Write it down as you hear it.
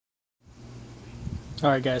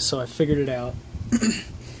Alright guys, so I figured it out.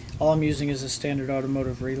 All I'm using is a standard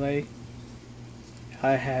automotive relay.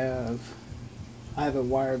 I have it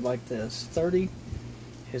wired like this. 30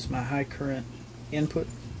 is my high current input.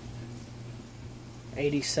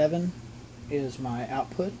 87 is my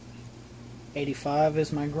output. 85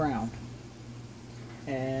 is my ground.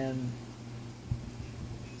 And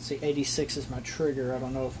see, 86 is my trigger. I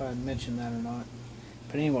don't know if I mentioned that or not.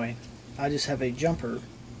 But anyway, I just have a jumper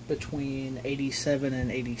between 87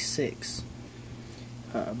 and 86.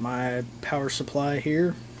 My power supply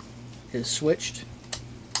here is switched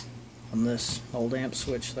on this old amp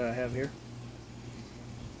switch that I have here.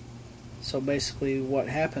 So basically what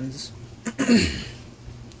happens,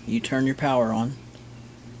 you turn your power on,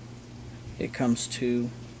 it comes to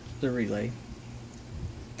the relay.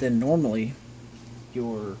 Then normally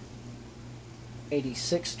your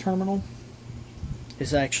 86 terminal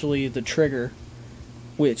is actually the trigger,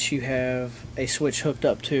 which you have a switch hooked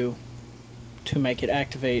up to make it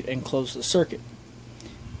activate and close the circuit.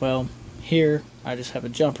 Well, here I just have a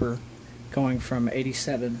jumper going from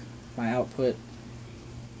 87, my output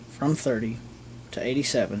from 30 to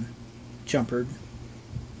 87, jumpered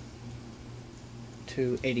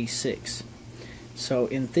to 86. So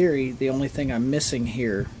in theory, the only thing I'm missing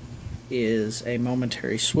here is a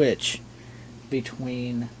momentary switch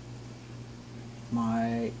between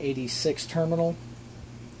my 86 terminal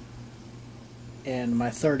and my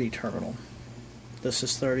 30 terminal. This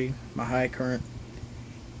is 30, my high current,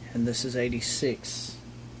 and this is 86,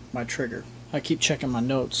 my trigger. I keep checking my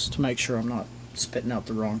notes to make sure I'm not spitting out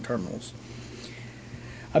the wrong terminals.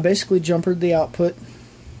 I basically jumpered the output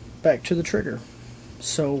back to the trigger.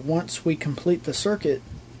 So once we complete the circuit,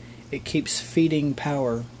 it keeps feeding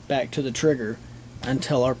power back to the trigger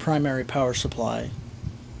until our primary power supply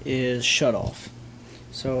is shut off.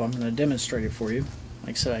 So I'm going to demonstrate it for you.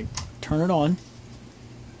 Like I said, I turn it on,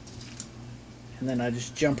 and then I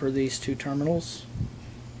just jumper these two terminals,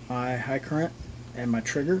 my high current and my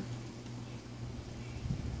trigger.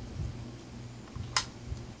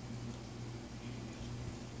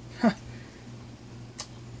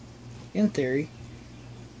 In theory,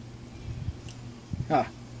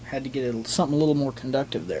 had to get something a little more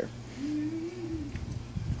conductive there.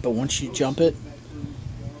 But once you jump it,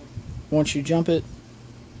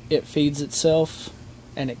 it feeds itself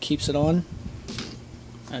and it keeps it on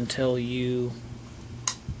until you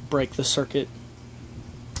break the circuit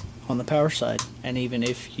on the power side. And even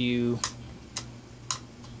if you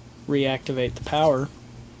reactivate the power,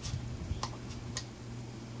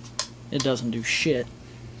 it doesn't do shit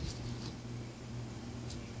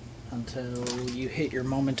until you hit your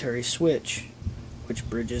momentary switch, which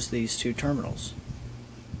bridges these two terminals.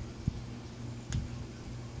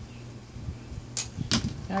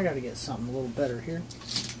 I gotta get something a little better here.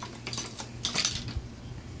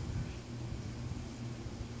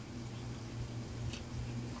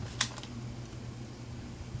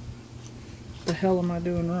 What the hell am I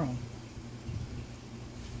doing wrong?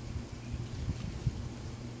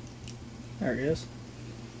 There it is.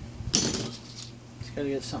 Just gotta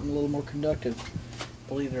get something a little more conductive,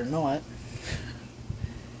 believe it or not.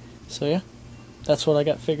 So yeah, that's what I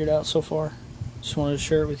got figured out so far. Just wanted to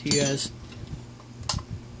share it with you guys.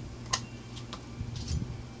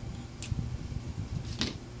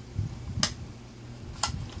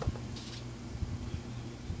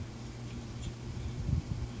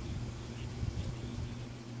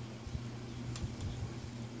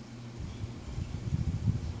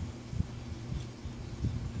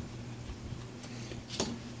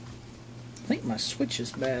 I think my switch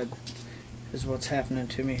is bad, is what's happening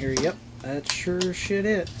to me here. Yep, that's sure shit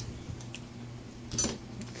it.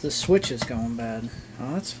 The switch is going bad.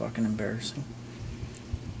 Oh, that's fucking embarrassing.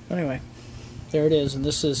 Anyway, there it is, and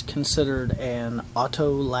this is considered an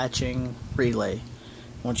auto latching relay.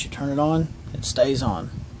 Once you turn it on, it stays on,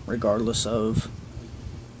 regardless of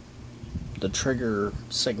the trigger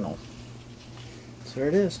signal. So there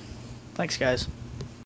it is. Thanks, guys.